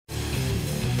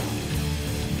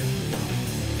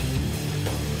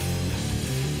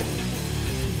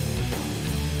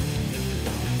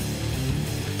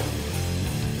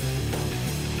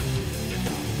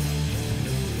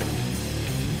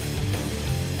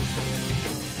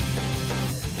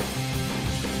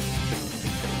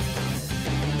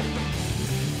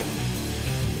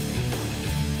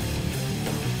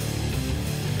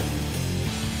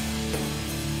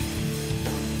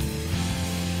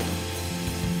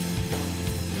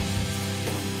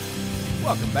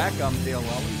Welcome back. I'm Dale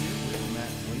Lally here with Matt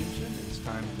Williamson. It's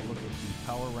time to look at the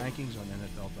power rankings on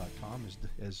NFL.com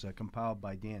as compiled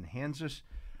by Dan Hanzus.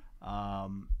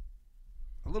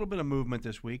 A little bit of movement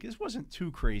this week. This wasn't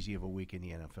too crazy of a week in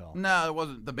the NFL. No, it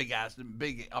wasn't the big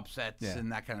upsets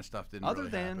and that kind of stuff didn't Other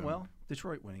really than, happen. well,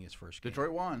 Detroit winning its first game.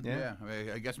 Detroit won. Yeah. I mean,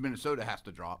 I guess Minnesota has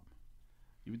to drop.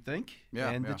 You would think. Yeah,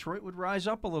 And yeah. Detroit would rise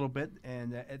up a little bit.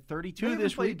 And at 32 They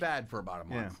this played week. bad for about a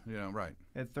month. Yeah, right.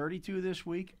 At 32 this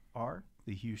week are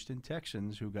the Houston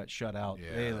Texans, who got shut out.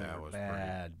 Yeah, They that were was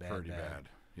pretty bad.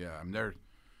 Yeah, I mean,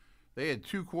 they had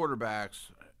two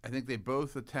quarterbacks. I think they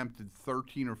both attempted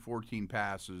 13 or 14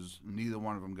 passes. Neither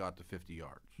one of them got to 50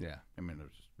 yards. Yeah. I mean, it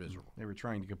was just miserable. They were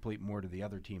trying to complete more to the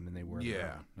other team than they were.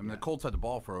 Yeah. I mean, the Colts had the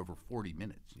ball for over 40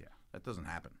 minutes. Yeah. That doesn't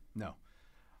happen. No.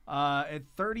 At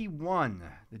 31,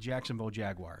 the Jacksonville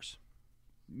Jaguars.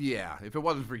 Yeah, if it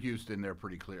wasn't for Houston, they're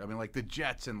pretty clear. I mean, like the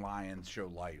Jets and Lions show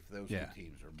life. Those two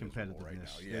teams are miserable right now.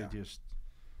 Yeah,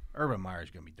 Urban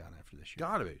Meyer's going to be done after this year.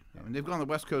 Gotta be. I mean, they've gone to the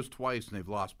West Coast twice and they've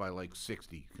lost by like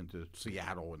 60 to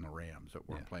Seattle and the Rams that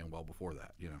weren't playing well before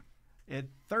that. You know. At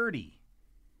 30,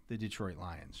 the Detroit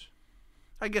Lions.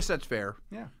 I guess that's fair.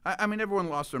 Yeah. I mean, everyone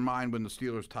lost their mind when the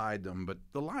Steelers tied them, but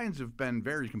the Lions have been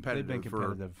very competitive, They've been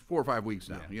competitive. for 4 or 5 weeks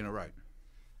now. Yeah. You know, right?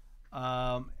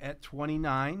 At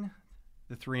 29,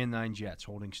 the 3-9 Jets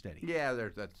holding steady. Yeah,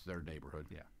 that's their neighborhood.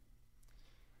 Yeah.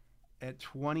 At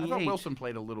 28, I thought Wilson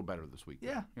played a little better this week.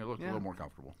 Yeah. He looked a little more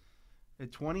comfortable.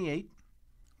 At 28,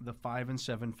 the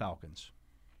 5-7 Falcons.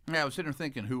 Yeah, I was sitting there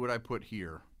thinking, who would I put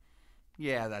here?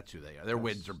 Yeah, that's who they are. Their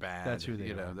wins are bad. That's who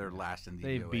they are. are. They're last in the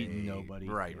They've DVOA. beaten nobody.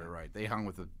 Right, Yeah. right. They hung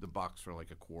with the Bucks for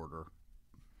like a quarter.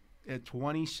 At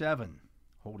 27,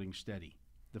 holding steady,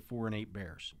 the 4-8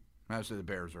 Bears. I would say the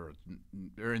Bears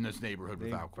they're in this neighborhood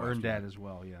They've without question. earned that as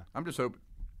well, yeah. I'm just hoping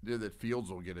that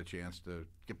Fields will get a chance to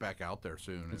get back out there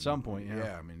soon. At some point, yeah.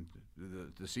 Yeah, I mean,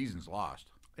 the season's lost.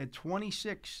 At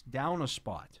 26, down a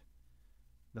spot,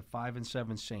 the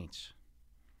 5-7 Saints.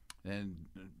 And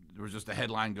there was just a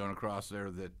headline going across there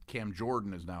that Cam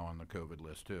Jordan is now on the COVID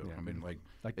list too. Yeah. I mean, like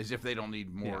as if they don't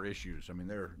need more issues. I mean,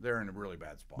 they're in a really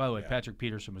bad spot. By the way, Patrick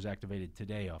Peterson was activated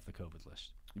today off the COVID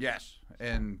list. Yes,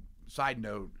 and side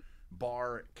note,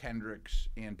 Barr, Kendricks,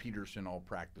 and Peterson all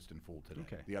practiced in full today.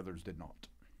 Okay. The others did not.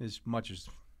 As much as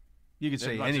you could As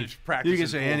say, much as practice you could in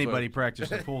say full, anybody but-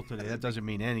 practiced in full today. That doesn't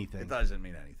mean anything. It doesn't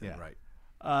mean anything, Yeah.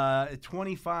 right? At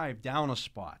 25, down a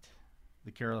spot,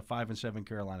 the 5-7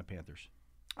 Carolina Panthers.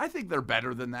 I think they're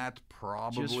better than that,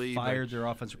 probably. Just fired but- their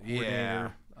offensive coordinator.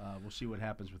 Yeah. We'll see what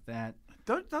happens with that.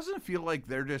 Doesn't it feel like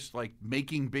they're just like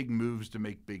making big moves to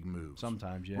make big moves?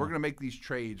 Sometimes, yeah. We're going to make these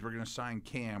trades. We're going to sign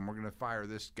Cam. We're going to fire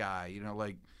this guy. You know,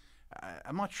 like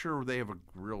I'm not sure they have a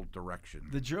real direction.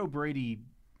 The Joe Brady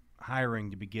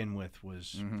hiring to begin with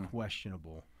was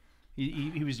questionable.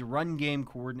 He was the run game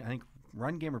coordinator, I think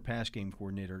run game or pass game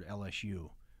coordinator at LSU.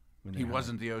 When He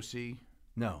wasn't the OC?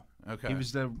 No. Okay. He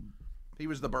was the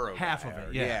Burrow half guy. of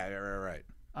it, Yeah, right.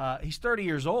 he's 30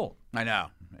 years old. I know.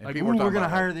 And Like, people we're talking going to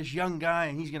about, hire this young guy,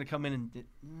 and he's going to come in and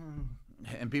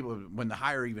and people, when the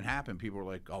hire even happened, people were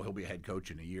like, "Oh, he'll be a head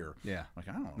coach in a year." yeah. Like,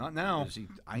 I don't know. Not now. Is he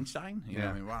Einstein? You Yeah. know,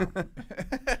 I mean,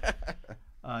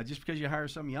 wow. Just because you hire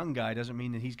some young guy doesn't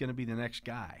mean that he's going to be the next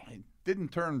guy. It didn't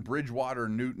turn Bridgewater,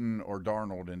 Newton, or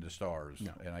Darnold into stars,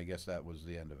 No. and I guess that was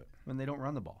the end of it. When they don't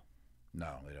run the ball.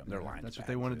 No, they don't. Their line's That's what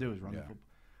bad, they want to too. do is run the Yeah.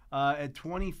 football. At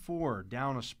 24,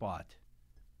 down a spot,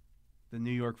 the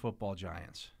New York Football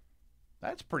Giants.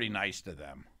 That's pretty nice to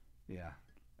them. Yeah,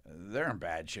 They're in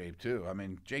bad shape too. I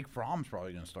mean, Jake Fromm's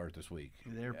probably going to start this week.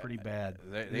 they're pretty bad.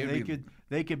 They'd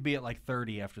They could be at like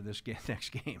 30 after this next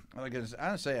game. Like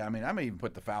I say, I mean, I may even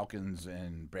put the Falcons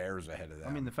and Bears ahead of them.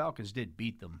 I mean, the Falcons did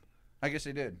beat them. I guess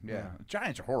they did. Yeah.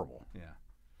 Giants are horrible. Yeah.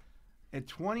 At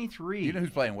 23, You know who's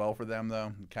playing well for them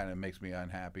though? Kind of makes me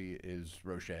unhappy is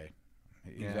Roche.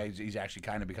 He's actually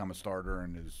kind of become a starter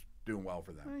and is doing well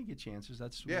for them. you get chances.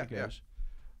 That's Yeah, where it goes.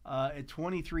 At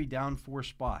 23, down 4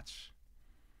 spots.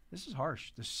 This is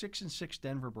harsh. The 6-6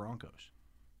 Denver Broncos.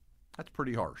 That's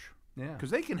pretty harsh. Yeah. Because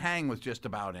they can hang with just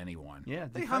about anyone. Yeah,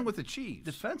 They hung with the Chiefs.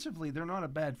 Defensively, they're not a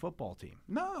bad football team.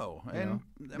 No. You And know?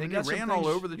 I mean, got they some ran all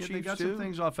things- over the yeah, Chiefs They got too. some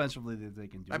things offensively that they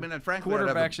can do. I mean, and frankly,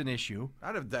 quarterback's an issue.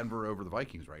 I'd have Denver over the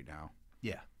Vikings right now.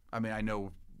 Yeah. I mean, I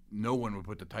know no one would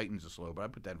put the Titans as low, but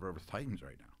I'd put Denver over the Titans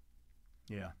right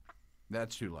now. Yeah.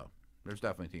 That's too low. There's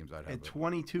definitely teams I'd have. At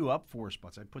 22, up 4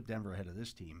 spots. I'd put Denver ahead of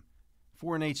this team.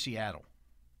 4-8 Seattle.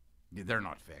 They're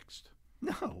not fixed.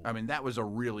 No. I mean, that was a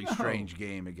really strange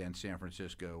game against San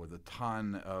Francisco with a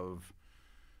ton of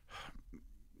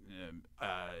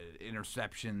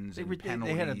interceptions and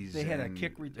penalties. They had a and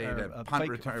kick they had a punt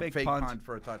return, fake punt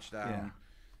for a touchdown.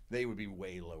 They would be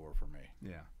way lower for me.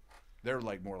 Yeah. They're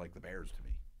like more like the Bears to me.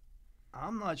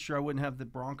 I'm not sure I wouldn't have the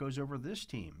Broncos over this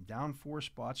team. Down 4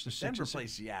 spots to 6 Denver and 6.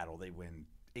 plays Seattle. They win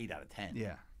 8 out of 10.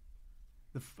 Yeah.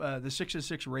 The 6 and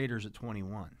 6 Raiders at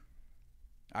 21.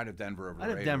 I'd have Denver over the I'd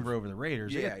Raiders. have Denver over the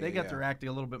Raiders. Yeah, They got their acting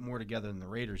a little bit more together than the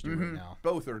Raiders do right now.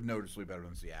 Both are noticeably better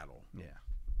than Seattle. Yeah,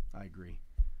 I agree.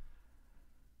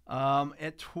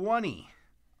 At 20,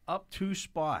 up 2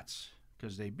 spots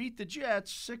because they beat the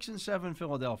Jets, 6 and 7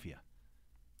 Philadelphia.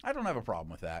 I don't have a problem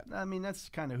with that. I mean, that's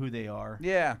kind of who they are.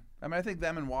 Yeah, I mean, I think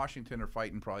them and Washington are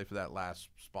fighting probably for that last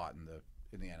spot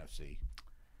in the NFC.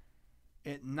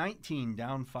 At 19,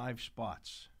 down 5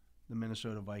 spots, the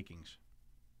Minnesota Vikings.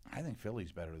 I think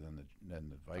Philly's better than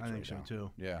the Vikes. I think so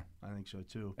too. Yeah, I think so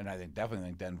too. and I definitely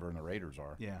think Denver and the Raiders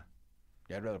are. Yeah.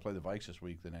 Yeah, I'd rather play the Vikes this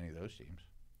week than any of those teams.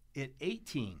 At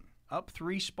 18, up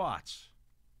 3 spots,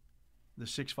 the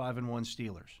 6-5 and 1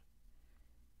 Steelers.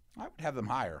 I would have them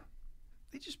higher.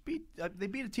 They just beat a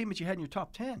team that you had in your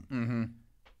top 10. Mm-hmm.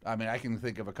 I mean, I can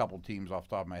think of a couple teams off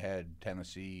the top of my head: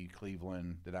 Tennessee,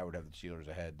 Cleveland, that I would have the Steelers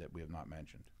ahead that we have not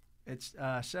mentioned. It's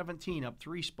 17, up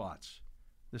 3 spots,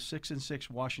 the 6 and 6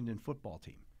 Washington football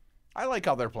team. I like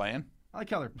how they're playing. I like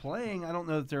how they're playing. I don't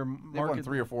know that they're They've won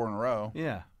 3 or 4 in a row.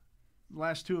 Yeah.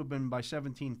 Last 2 have been by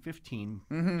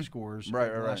 17-15 scores Right,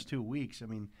 the right, last 2 weeks. I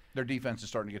mean, Their defense is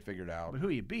starting to get figured out. but who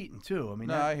are you beating, too? I mean,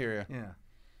 No, I hear you. Yeah.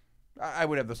 I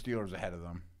would have the Steelers ahead of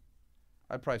them.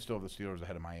 I'd probably still have the Steelers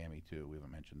ahead of Miami, too. We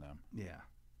haven't mentioned them. Yeah.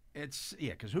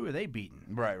 Because who are they beating?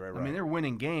 Right. I mean, they're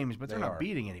winning games, but they're They not are.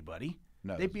 beating anybody.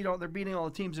 No. They're beating all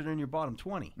the teams that are in your bottom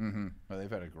 20. Mm-hmm. Well, they've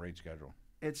had a great schedule.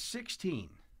 At 16,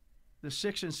 the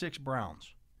 6 and 6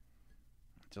 Browns.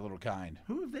 It's a little kind.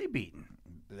 Who have they beaten?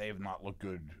 They have not looked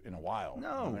good in a while.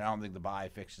 No. I mean, I don't think the bye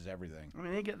fixes everything. I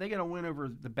mean, they get a win over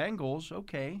the Bengals.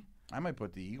 Okay. I might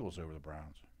put the Eagles over the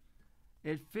Browns.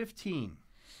 At 15,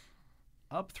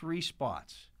 up 3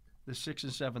 spots, the 6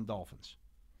 and 7 Dolphins.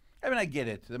 I mean, I get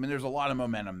it. I mean, there's a lot of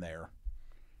momentum there.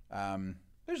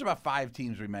 There's about 5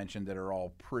 teams we mentioned that are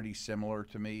all pretty similar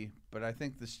to me, but I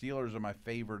think the Steelers are my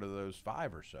favorite of those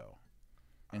 5 or so,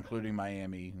 including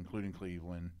Miami, including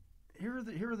Cleveland. Here are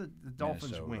the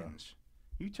Dolphins' Minnesota. wins.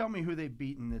 You tell me who they've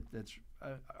beaten that's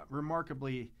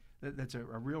remarkably that's a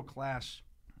real class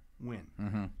win.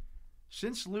 Mm-hmm.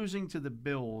 Since losing to the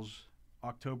Bills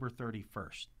October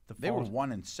 31st, They were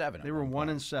 1-7. They were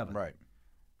 1-7. Right.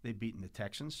 They've beaten the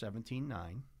Texans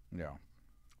 17-9. Yeah.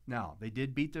 Now they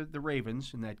did beat the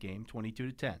Ravens in that game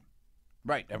 22-10.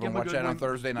 Right. Give Everyone them a watched good that on win.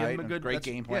 Thursday Give night. them a good- Great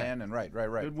that's- game plan. And right.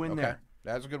 Good win okay. there.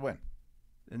 That's a good win.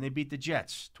 And they beat the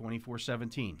Jets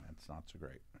 24-17. That's not so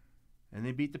great. And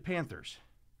they beat the Panthers.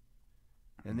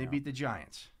 And they Yeah. beat the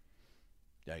Giants.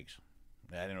 Yikes.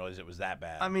 I didn't realize it was that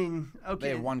bad. I mean, okay. They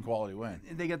had one quality win.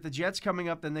 They get the Jets coming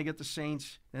up, then they get the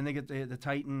Saints, then they get the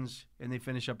Titans, and they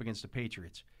finish up against the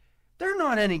Patriots. They're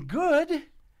not any good.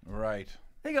 Right.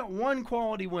 They got one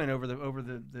quality win over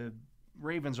the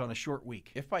Ravens on a short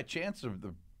week. If by chance of the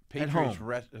At Patriots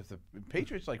home. if the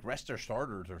Patriots rest their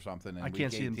starters or something, in I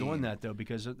can't week see them 18, doing that though,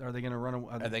 because are they going to run?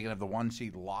 Are they going to have the 1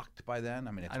 seed locked by then?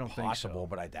 I mean, it's I don't think so. possible,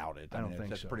 but I doubt it. I don't mean, think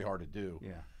that's so. pretty hard to do.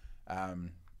 Yeah,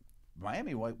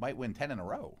 Miami might win 10 in a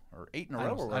row or 8 in a I row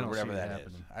don't- or I don't whatever see it that is.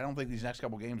 happening. I don't think these next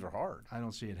couple games are hard. I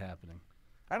don't see it happening.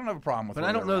 I don't have a problem with. But where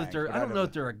I don't know that ranked, they're. but I don't know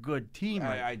that they're a good team.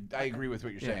 I agree with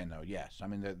what you're Yeah. saying, though. Yes, I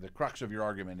mean the crux of your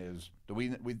argument is do we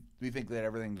think that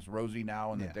everything's rosy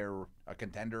now and Yeah. that they're a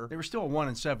contender? They were still a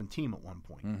 1-7 team at one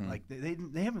point. Mhm. Like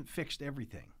they haven't fixed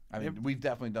everything. I mean, we've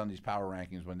definitely done these power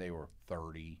rankings when they were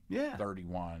 30, Yeah.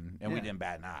 31, and we Yeah. didn't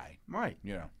bat an eye. Right.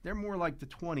 You know, They're more like the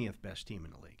 20th best team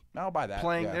in the league. I'll buy that.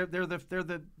 Playing, yeah. they're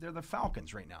the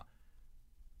Falcons right now.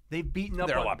 They've beaten up.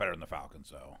 They're a on- lot better than the Falcons,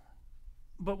 though.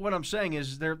 But what I'm saying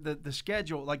is, they're the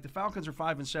schedule. Like the Falcons are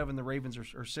 5-7, the Ravens are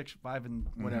 6-5 and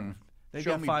whatever. They've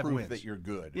Show got me 5 proof wins. that you're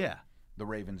good. Yeah, The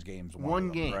Ravens game's One of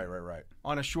them. game. Right.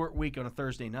 on a short week on a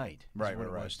Thursday night. Is Right, what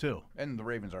right. it was too. And the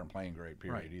Ravens aren't playing great,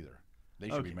 period, Right. either. They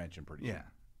should be Okay. mentioned pretty Yeah,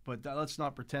 soon. but let's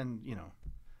not pretend.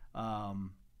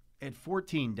 At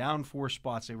 14, down 4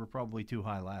 spots, they were probably too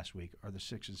high last week. Are the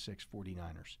 6-6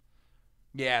 49ers?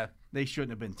 Yeah. They shouldn't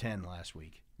have been 10 last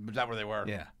week. Is that where they were?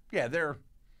 Yeah. Yeah, they're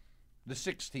the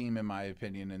 6th team, in my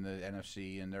opinion, in the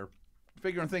NFC, and they're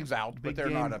figuring things out, but Big they're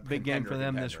game, not a big game for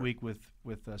them this contender. week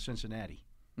with Cincinnati.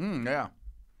 Yeah.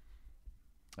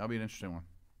 That'll be an interesting one.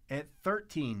 At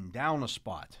 13, down a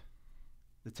spot,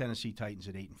 the Tennessee Titans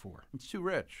at 8-4. It's too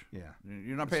rich. Yeah.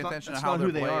 You're not It's paying not- attention to that's how not they're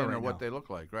who they are playing right or what now. they look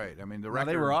like, right? I mean, the Now, record.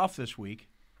 they were off this week,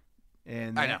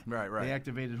 and I know. Right. they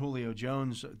activated Julio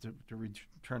Jones to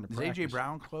return to Is practice. A.J.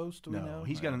 Brown close? Do we know?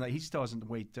 He still hasn't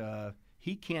wait.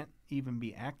 He can't even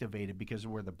be activated because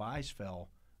of where the buys fell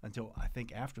until I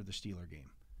think after the Steeler game.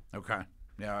 Okay.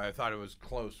 Yeah, I thought it was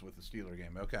close with the Steeler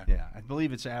game. Okay. Yeah, I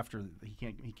believe it's after.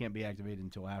 He can't be activated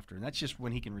until after, and that's just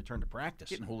when he can return to practice.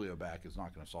 Getting Julio back is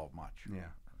not going to solve much. Yeah.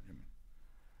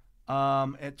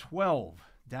 At 12,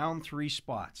 down 3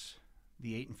 spots,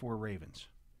 the 8-4 Ravens.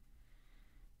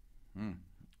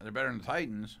 They're better than the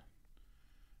Titans.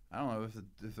 I don't know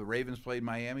if the Ravens played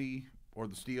Miami or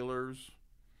the Steelers,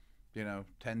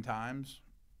 10 times.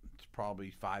 It's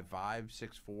probably 5-5,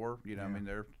 6-4. I mean,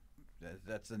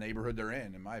 that's the neighborhood they're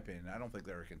in my opinion. I don't think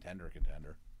they're a contender.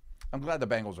 I'm glad the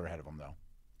Bengals are ahead of them though.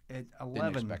 At 11,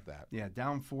 didn't expect that. Yeah,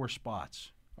 down 4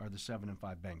 spots are the 7-5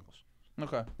 Bengals.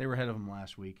 Okay. They were ahead of them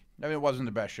last week. I mean, it wasn't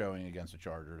the best showing against the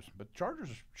Chargers, but the Chargers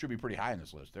should be pretty high in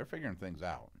this list. They're figuring things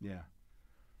out. Yeah.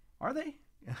 Are they?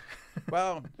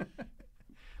 Well,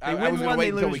 I was going to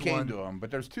wait until we came to them, but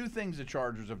there's 2 things the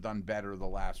Chargers have done better the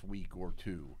last week or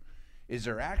 2. Is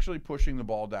they're actually pushing the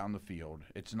ball down the field.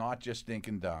 It's not just dink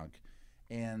and dunk.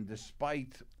 And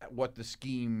despite what the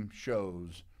scheme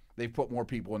shows, they've put more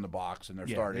people in the box, and they've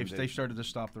started to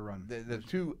stop the run. The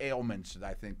 2 ailments that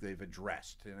I think they've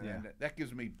addressed, and that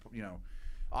gives me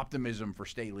optimism for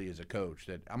Staley as a coach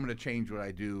that I'm going to change what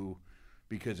I do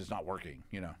because it's not working.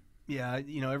 Yeah,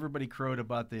 everybody crowed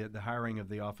about the hiring of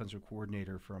the offensive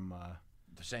coordinator from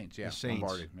the Saints. Yeah, the Saints.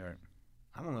 Lombardi. Right.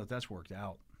 I don't know if that's worked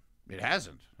out. It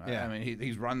hasn't. Yeah. I mean,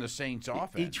 he's run the Saints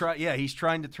offense. He's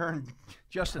trying to turn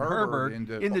Justin Herbert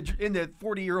into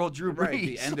 40-year-old Drew Brees. Right,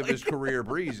 the end of his career,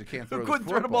 Brees. He can't throw Who couldn't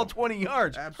throw the ball 20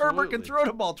 yards. Absolutely. Herbert can throw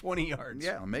the ball 20 yards.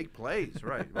 Yeah, make plays.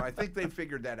 Right. Well, I think they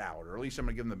figured that out, or at least I'm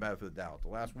going to give them the benefit of the doubt. The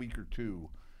last week or 2,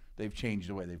 they've changed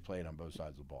the way they've played on both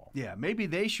sides of the ball. Yeah, maybe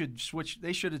they should switch.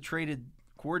 They should have traded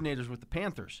coordinators with the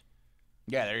Panthers.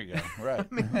 Yeah, there you go. Right.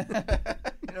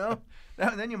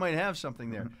 Then you might have something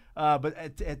there. But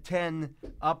at 10,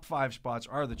 up 5 spots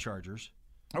are the Chargers.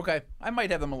 Okay. I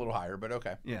might have them a little higher, but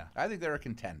okay. Yeah. I think they're a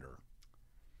contender.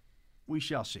 We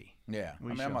shall see. Yeah.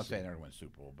 I'm not saying they're going to win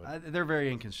Super Bowl, but they're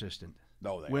very inconsistent.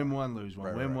 No, they win are. one, lose one.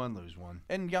 Right, win right. one, lose one.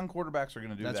 And young quarterbacks are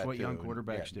going to do that, That's what too. young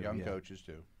quarterbacks do. Young coaches,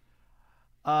 too.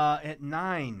 At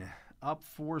 9, up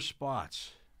 4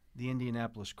 spots, the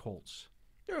Indianapolis Colts.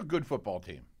 They're a good football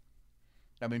team.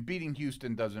 I mean, beating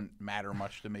Houston doesn't matter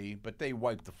much to me, but they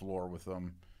wiped the floor with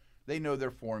them. They know their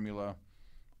formula.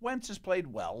 Wentz has played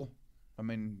well. I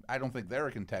mean, I don't think they're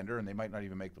a contender, and they might not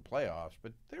even make the playoffs,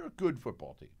 but they're a good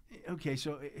football team. Okay,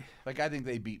 so I think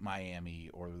they beat Miami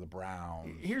or the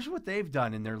Browns. Here's what they've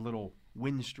done in their little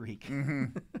win streak.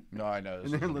 Mm-hmm. No, I know.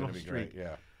 This is little going to be streak. great.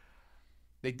 Yeah.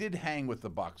 They did hang with the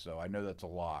Bucs, though. I know that's a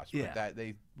loss, but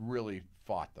they really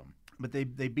fought them. But they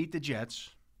beat the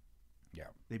Jets. Yeah.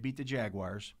 They beat the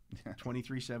Jaguars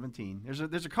 23-17.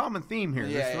 There's a common theme here.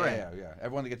 Yeah.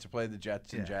 Everyone gets to play the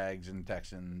Jets and Jags and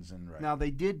Texans and right. Now they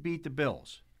did beat the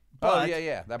Bills. But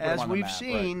That put as them on the we've map,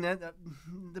 seen, that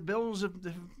the Bills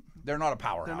they're not a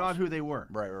powerhouse. They're not who they were.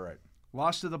 Right.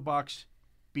 Lost to the Bucs,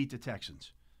 beat the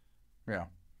Texans. Yeah.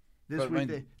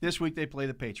 This week they play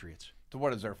the Patriots. So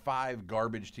what is there 5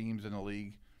 garbage teams in the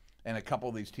league? And a couple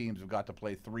of these teams have got to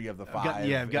play 3 of the 5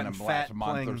 have gotten in the fat last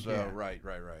month playing, or so. yeah. Right.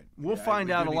 We'll Yeah, find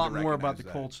we out do a need lot to more about the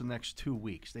recognize Colts the next 2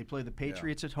 weeks. They play the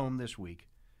Patriots at home this week.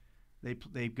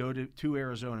 They go to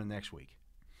Arizona next week.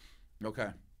 Okay.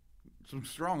 Some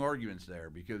strong arguments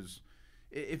there because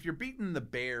if you're beating the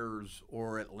Bears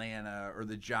or Atlanta or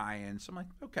the Giants, I'm like,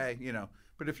 okay,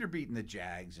 But if you're beating the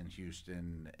Jags and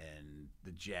Houston and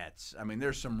the Jets, I mean,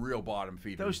 there's some real bottom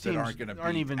feeders Those teams that aren't going to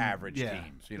be even average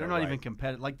teams. They're not even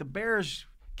competitive. Like the Bears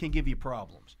can give you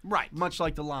problems. Right. Much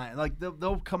like the Lions. Like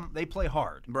they'll come. They play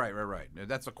hard. Right.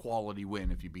 That's a quality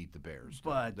win if you beat the Bears.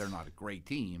 But they're not a great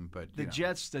team. But the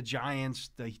Jets, the Giants,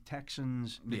 the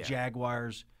Texans, the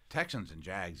Jaguars. Texans and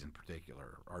Jags in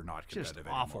particular are not competitive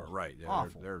just awful. anymore. Right.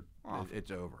 Awful. Awful.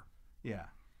 It's over. Yeah.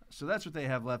 So that's what they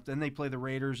have left. Then they play the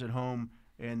Raiders at home.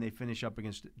 And they finish up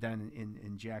against down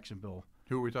in Jacksonville.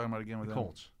 Who are we talking about again with the them?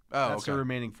 Colts. Oh, that's the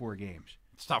remaining 4 games.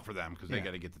 It's tough for them because they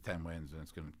got to get to 10 wins, and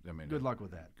it's going to. I mean, good luck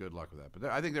with that. Good luck with that.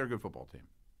 But I think they're a good football team.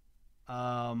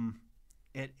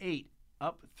 At 8,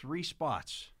 up 3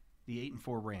 spots, the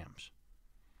 8-4 Rams.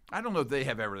 I don't know if they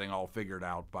have everything all figured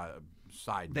out by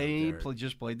side. They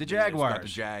just played the Jaguars. Got the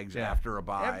Jags after a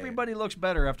bye. Everybody looks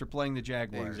better after playing the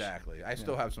Jaguars. Exactly. I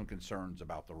still have some concerns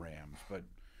about the Rams, but.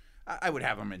 I would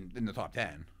have them in the top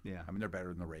 10. Yeah. I mean, they're better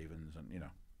than the Ravens, and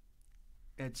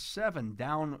At 7,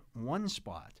 down 1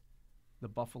 spot, the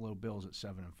Buffalo Bills at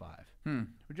 7-5.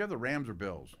 Would you have the Rams or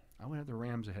Bills? I would have the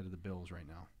Rams ahead of the Bills right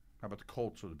now. How about the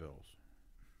Colts or the Bills?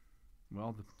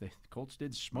 Well, the Colts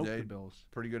did smoke the Bills.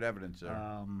 Pretty good evidence there.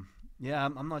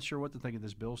 I'm not sure what to think of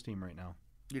this Bills team right now.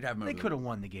 You'd have them. They could have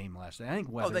won the game last night. I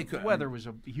think weather. they could. Weather was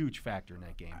a huge factor in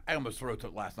that game. I almost threw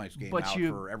last night's game But out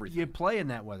for everything. you play in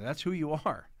that weather. That's who you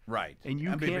are. Right. And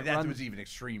you but can't that run. was even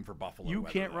extreme for Buffalo. You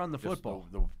weather, can't though. run the Just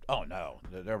football. Oh no,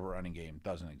 their running game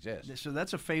doesn't exist. So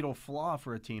that's a fatal flaw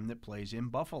for a team that plays in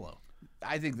Buffalo.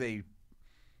 I think they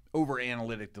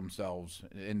over-analytic themselves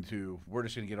into we're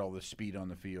just going to get all this speed on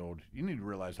the field. You need to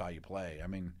realize how you play. I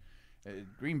mean,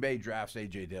 Green Bay drafts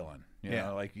A.J. Dillon. You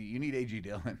know, like you need A.J.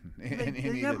 Dillon.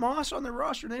 They got Moss on their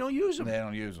roster, and they don't use him. They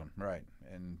don't use him, right?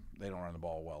 And they don't run the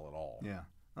ball well at all. Yeah.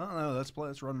 I don't know.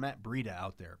 Let's run Matt Breida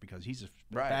out there because he's a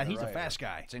a fast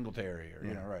guy. Singletary,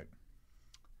 right.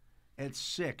 At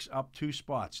 6, up 2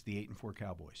 spots, the 8-4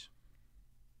 Cowboys.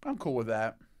 I'm cool with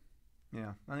that.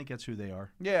 Yeah, I think that's who they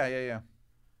are. Yeah.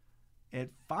 At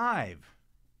 5,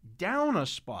 down a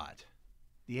spot,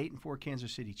 the 8-4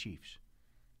 Kansas City Chiefs.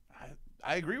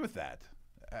 I agree with that.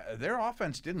 Their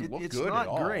offense didn't look good at all. It's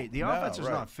not great. The offense is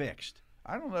not fixed.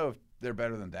 I don't know if they're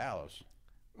better than Dallas.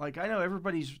 Like, I know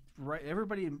everybody's right.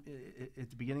 Everybody at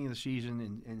the beginning of the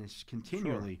season and it's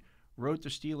continually wrote the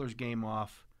Steelers game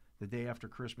off the day after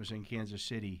Christmas in Kansas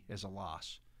City as a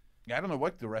loss. Yeah, I don't know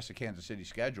what the rest of Kansas City's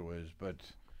schedule is, but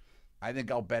I think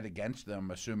I'll bet against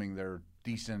them, assuming they're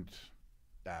decent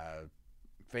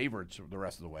favorites the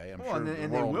rest of the way. I'm sure they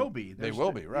will be. They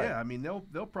will be, right? Yeah, I mean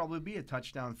they'll probably be a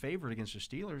touchdown favorite against the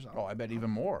Steelers. I bet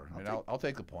even more. I'll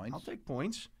take the points. I'll take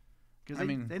points. Because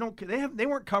they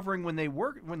weren't covering when they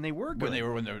were good. When they were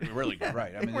really good,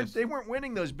 right? They weren't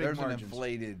winning those big margins. There's an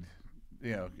inflated,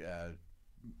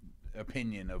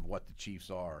 opinion of what the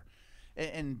Chiefs are,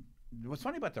 and what's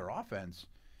funny about their offense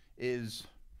is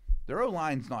their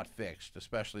O-line's not fixed,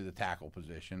 especially the tackle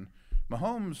position.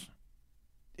 Mahomes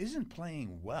isn't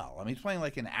playing well. I mean, he's playing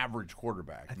like an average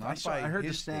quarterback. I heard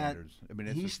the stat. Standards. I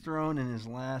mean, he's thrown in his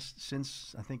last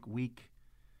since I think week.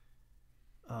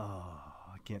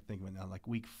 I can't think of it now. Like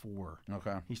week 4.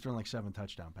 Okay. He's thrown like 7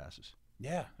 touchdown passes.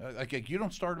 Yeah, like you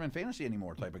don't start him in fantasy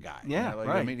anymore, type of guy. Yeah, right.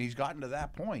 I mean, he's gotten to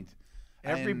that point.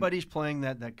 Everybody's playing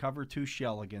that cover 2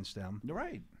 shell against them.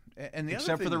 Right. And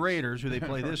except for the Raiders, who they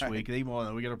play this week. We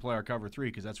got to play our cover 3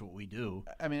 because that's what we do.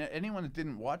 I mean, anyone that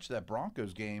didn't watch that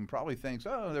Broncos game probably thinks,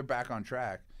 oh, they're back on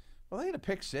track. Well, they had a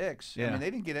pick 6. Yeah. I mean, they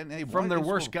didn't get any. From their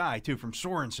worst guy, too, from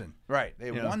Sorensen. Right.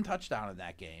 They had 1 touchdown in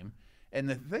that game. And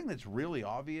the thing that's really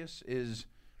obvious is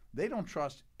they don't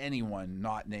trust anyone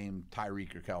not named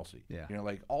Tyreek or Kelsey. Yeah.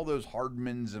 Like all those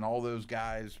Hardmans and all those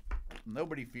guys,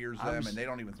 nobody fears them, and they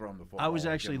don't even throw them the football. I was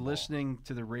actually listening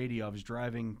to the radio. I was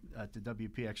driving to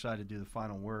WPXI to do the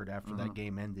final word after that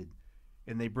game ended.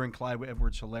 And they bring Clyde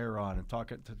Edwards-Helaire on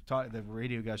and the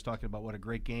radio guy's talking about what a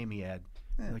great game he had.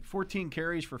 Yeah. Like 14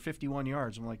 carries for 51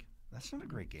 yards. I'm like, that's not a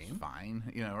great game. It's fine,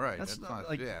 right? That's not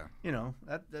like,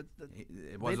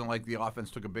 it wasn't like the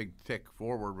offense took a big tick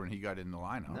forward when he got in the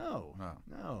lineup.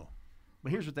 No.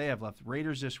 But here's what they have left: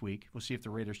 Raiders this week. We'll see if the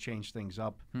Raiders change things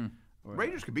up.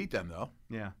 Raiders could beat them though.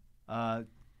 Yeah.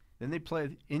 Then they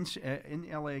play in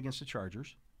LA against the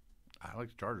Chargers. I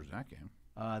like the Chargers in that game.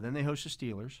 Then they host the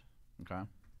Steelers. Okay.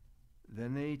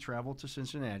 Then they travel to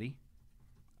Cincinnati.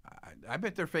 I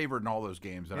bet they're favored in all those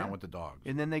games, and I want the Dogs.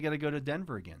 And then they got to go to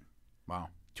Denver again. Wow.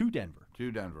 To Denver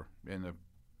in the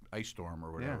ice storm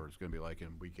or whatever it's going to be like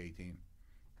in Week 18.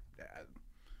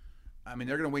 I mean,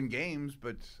 they're going to win games,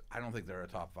 but I don't think they're a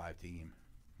top 5 team.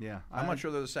 Yeah. I'm not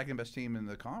sure they're the second best team in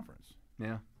the conference.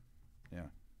 Yeah. Yeah.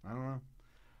 I don't know.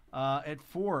 At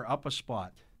 4, up a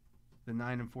spot, the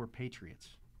 9-4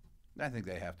 Patriots. I think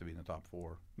they have to be in the top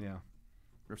 4. Yeah.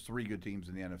 There's 3 good teams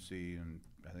in the NFC, and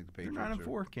I think the Patriots are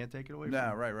 9-4. Can't take it away from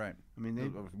them. Right. I mean,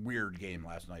 it was a weird game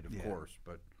last night, of course,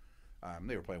 but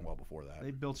they were playing well before that.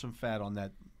 They built some fat on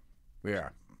that. Yeah.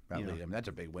 I mean, that's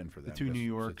a big win for them. The 2 New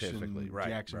Yorks and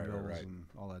Jacksonville and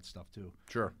all that stuff, too.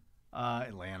 Sure.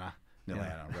 Atlanta,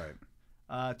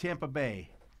 right. Tampa Bay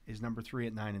is number 3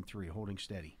 at 9-3, holding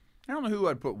steady. I don't know who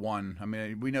I'd put 1. I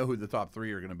mean, we know who the top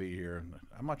 3 are going to be here.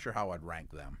 I'm not sure how I'd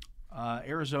rank them.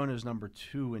 Arizona is number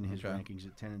 2 in his rankings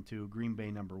at 10-2. Green Bay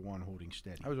number 1, holding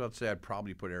steady. I was about to say I'd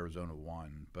probably put Arizona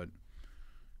 1, but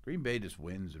Green Bay just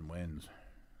wins and wins.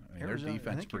 I mean, their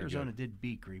defense is pretty Arizona good. did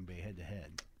beat Green Bay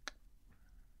head-to-head.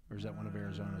 Or is that one of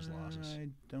Arizona's losses? I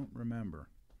don't remember.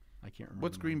 I can't remember.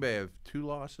 What's Green Bay have? 2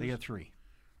 losses? They got 3.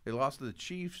 They lost to the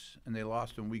Chiefs, and they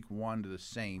lost in Week 1 to the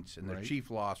Saints, and their chief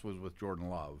loss was with Jordan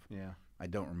Love. Yeah. I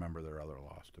don't remember their other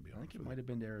loss, to be honest. I think it might have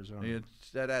been to Arizona.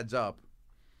 That adds up.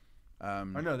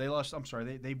 No, they lost. I'm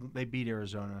sorry, they beat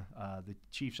Arizona. The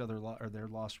Chiefs' their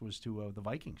loss was to the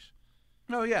Vikings.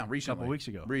 Oh yeah, recently. A couple weeks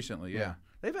ago. Recently, yeah.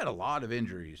 They've had a lot of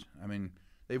injuries. I mean,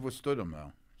 they've withstood them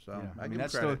though. So I mean,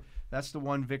 that's the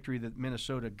one victory that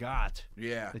Minnesota got.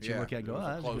 Yeah, that you look at and go, oh,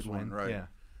 that's a good one, win. right? Yeah.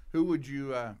 Who would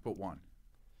you put one?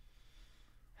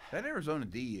 That Arizona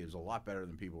D is a lot better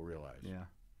than people realize. Yeah.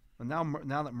 And now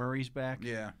that Murray's back,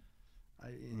 Yeah.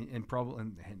 and probably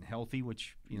and healthy,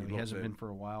 which he hasn't been for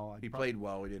a while. He played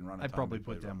well. He didn't run a ton. I'd probably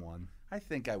but he put played them well. one. I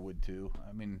think I would too.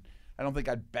 I mean, I don't think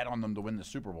I'd bet on them to win the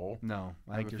Super Bowl. No,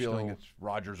 I have a think feeling it's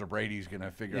Rodgers or Brady's going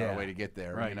to figure out a way to get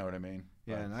there. Right. You know what I mean?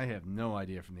 Yeah, But and I have no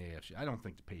idea from the AFC. I don't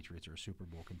think the Patriots are a Super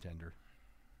Bowl contender,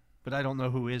 but I don't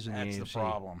know who is in the AFC. that's the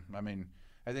problem. I mean,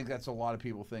 I think that's a lot of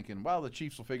people thinking, well, the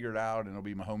Chiefs will figure it out, and it'll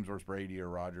be Mahomes versus Brady or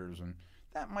Rodgers, and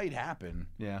that might happen.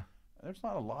 Yeah. There's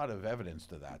not a lot of evidence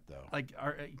to that, though. Like,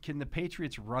 can the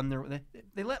Patriots run their?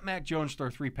 They let Mac Jones throw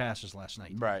 3 passes last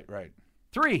night. Right.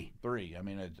 3. I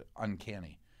mean, it's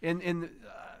uncanny. And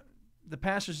the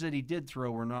passes that he did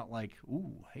throw were not like,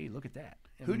 ooh, hey, look at that.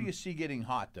 Who do you see getting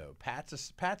hot, though?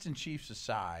 Pats and Chiefs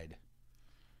aside.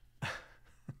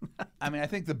 I mean, I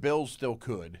think the Bills still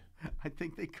could. I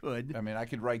think they could. I mean, I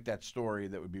could write that story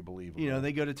that would be believable.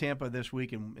 They go to Tampa this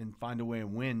week and find a way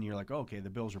and win. You're like, okay,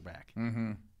 the Bills are back.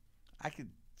 Mm-hmm. I could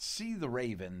see the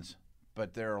Ravens,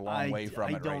 but they're a long way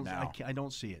from it right now. I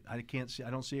don't see it. I can't see. I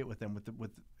don't see it with them.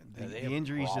 With the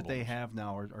injuries problems. that they have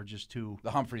now are just too. The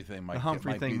Humphrey thing might.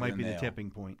 Be the tipping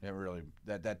point. It really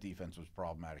that defense was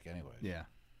problematic, anyways. Yeah.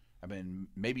 I mean,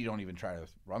 maybe you don't even try to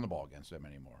run the ball against them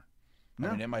anymore. No.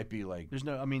 I mean, it might be like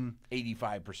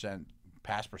 85%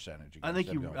 pass percentage. I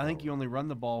think you only run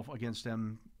the ball against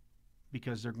them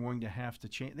because they're going to have to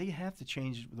change. They have to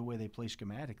change the way they play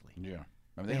schematically. Yeah.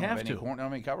 I mean, they don't have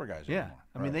have any cover guys anymore.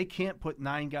 I mean, they can't put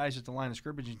 9 guys at the line of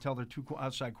scrimmage and tell their 2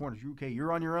 outside corners, okay,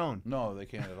 you're on your own. No, they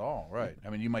can't at all. Right. I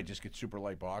mean, you might just get super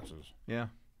light boxes. Yeah.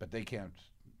 But they can't.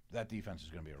 That defense is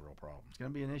going to be a real problem. It's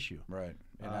going to be an issue. Right.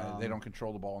 And they don't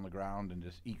control the ball on the ground and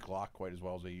just eat clock quite as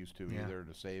well as they used to either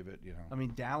to save it, I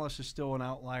mean, Dallas is still an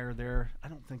outlier there. I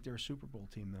don't think they're a Super Bowl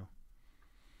team, though.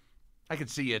 I could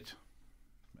see it.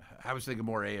 I was thinking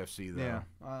more AFC, though. Yeah,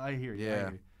 I hear you.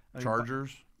 Yeah.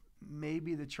 Chargers?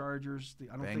 Maybe the Chargers.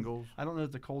 Bengals? I don't know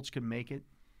if the Colts can make it.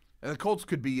 And the Colts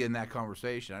could be in that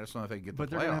conversation. I just don't know if they can get the playoffs. But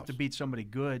they're going to have to beat somebody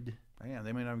good. Yeah,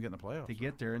 they may not even get in the playoffs. To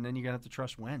get there, and then you're going to have to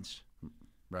trust Wentz.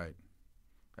 Right.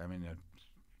 I mean,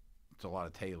 it's a lot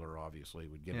of Taylor, obviously,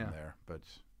 would get him there.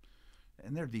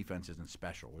 And their defense isn't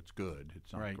special. It's good.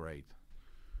 It's not great.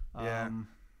 Yeah.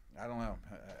 I don't know.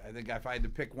 I think if I had to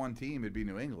pick one team, it'd be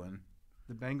New England.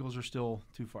 The Bengals are still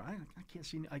too far. I can't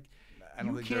see. I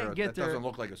don't think that doesn't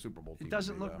look like a Super Bowl team. It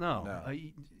doesn't look, no.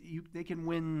 They can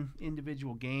win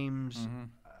individual games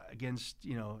against,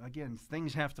 again,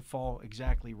 things have to fall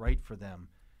exactly right for them.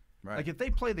 Right. Like if they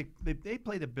play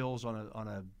the Bills on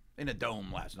a in a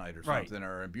dome last night or something,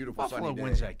 or a beautiful Buffalo sunny day.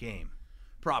 wins that game.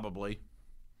 Probably.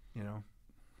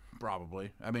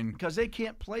 Probably. I mean, because they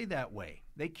can't play that way.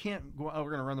 They can't go,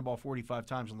 we're going to run the ball 45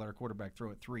 times and let our quarterback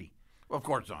throw it 3. Well, of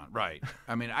course not. Right.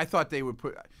 I mean, I thought they would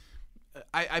put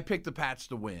I picked the Pats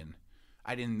to win.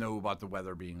 I didn't know about the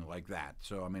weather being like that.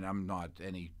 So, I mean, I'm not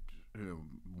any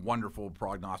wonderful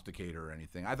prognosticator or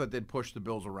anything. I thought they'd push the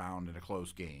Bills around in a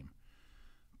close game.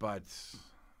 But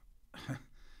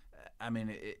I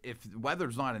mean, if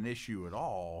weather's not an issue at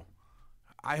all,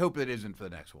 I hope it isn't for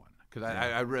the next one. Because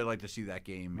I'd really like to see that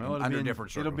game under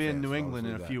different circumstances. It'll be in New England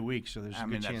in a few weeks, so there's a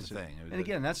good chance. That's the thing. And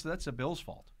again, that's the Bills'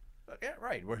 fault. Yeah,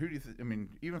 right. Well, who do you? I mean,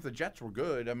 even if the Jets were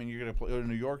good, I mean, you're going to go to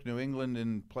New York, New England,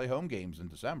 and play home games in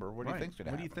December. What do you think's going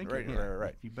to happen? What do you think?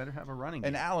 Right. You better have a running game.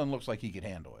 And Allen looks like he could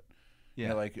handle it.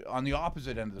 Yeah. Like on the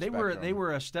opposite end of the spectrum. They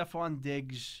were a Stephon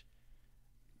Diggs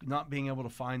not being able to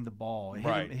find the ball.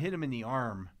 It hit him in the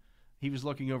arm. He was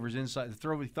looking over his inside.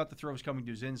 He thought the throw was coming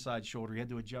to his inside shoulder. He had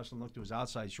to adjust and look to his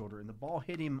outside shoulder, and the ball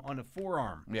hit him on a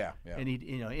forearm. Yeah. And he,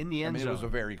 in the end zone, it was a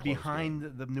very close behind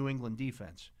game. The New England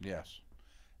defense. Yes.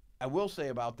 I will say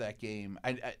about that game,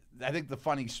 I think the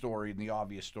funny story and the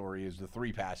obvious story is the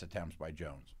 3 pass attempts by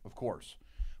Jones, of course.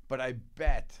 But I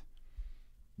bet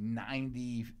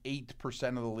 98%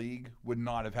 of the league would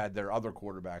not have had their other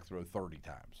quarterback throw 30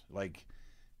 times. Like,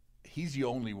 he's the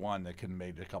only one that can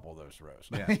make a couple of those throws.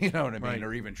 Yeah. You know what I mean? Right.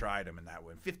 Or even tried him in that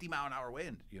wind. 50-mile-an-hour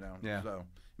wind, Yeah. So,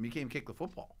 I mean, he came kick the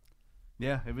football.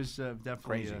 Yeah, it was definitely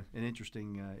Crazy. An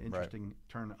interesting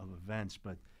turn of events.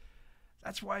 But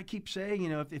that's why I keep saying,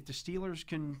 if the Steelers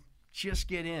can just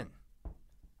get in.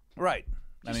 Right.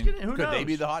 Just get in. Who could knows? they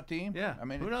be the hot team? Yeah. I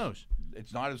mean, who knows?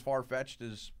 It's not as far-fetched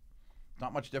as –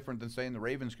 not much different than saying the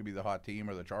Ravens could be the hot team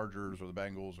or the Chargers or the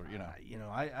Bengals or,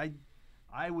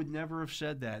 I would never have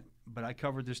said that, but I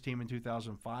covered this team in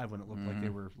 2005 when it looked like they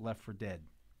were left for dead.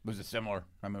 Was it similar?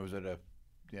 I mean, was it the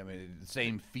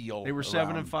same feel? They were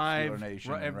around 7-5.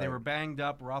 Nation, They were banged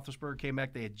up. Roethlisberger came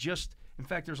back. They had just – in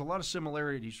fact, there's a lot of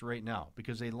similarities right now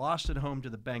because they lost at home to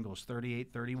the Bengals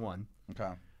 38-31.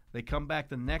 Okay. They come back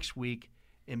the next week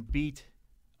and beat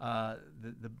the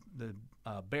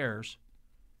Bears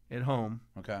at home.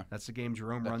 Okay. That's the game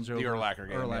Jerome That's runs the over. Urlacher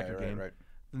game. Urlacher game. Right.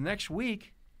 The next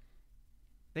week,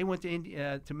 they went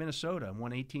to Minnesota and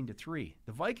won 18-3.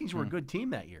 The Vikings were a good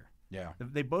team that year. Yeah.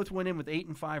 They both went in with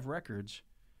 8-5 records.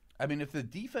 I mean, if the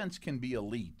defense can be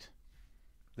elite,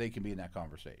 they can be in that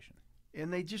conversation.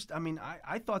 And they just,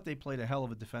 I thought they played a hell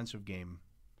of a defensive game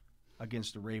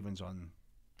against the Ravens on.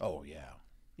 Oh, yeah.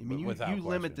 I mean, you Without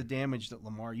limit question. the damage that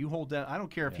Lamar. You hold down. I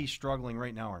don't care if he's struggling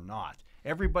right now or not.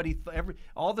 Everybody,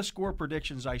 all the score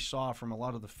predictions I saw from a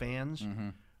lot of the fans,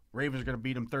 Ravens are going to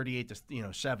beat them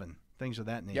 38-7, things of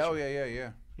that nature. Oh,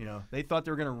 yeah. You know, they thought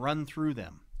they were going to run through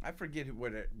them. I forget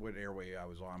what airway I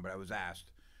was on, but I was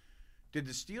asked, did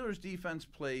the Steelers defense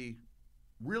play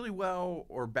really well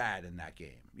or bad in that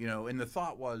game? You know, and the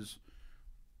thought was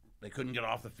they couldn't get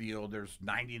off the field. There's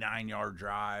 99-yard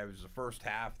drives. The first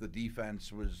half, the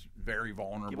defense was very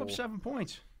vulnerable. Give up 7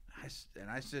 points.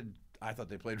 I said I thought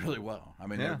they played really well. I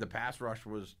mean, the pass rush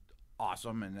was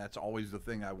awesome, and that's always the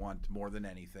thing I want more than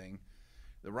anything.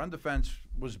 The run defense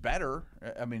was better.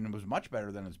 I mean, it was much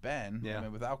better than it's been. Yeah. I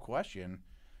mean, without question.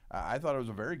 I thought it was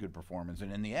a very good performance,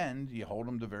 and in the end, you hold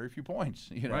them to very few points.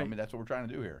 You know, Right. I mean, that's what we're trying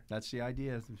to do here. That's the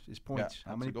idea, is points. Yeah,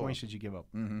 How that's many the goal. points did you give up?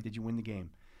 Did you win the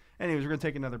game? Anyways, we're going to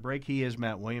take another break. He is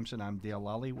Matt Williamson. I'm Dale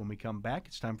Lally. When we come back,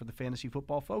 it's time for the Fantasy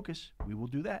Football Focus. We will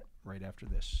do that right after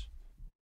this.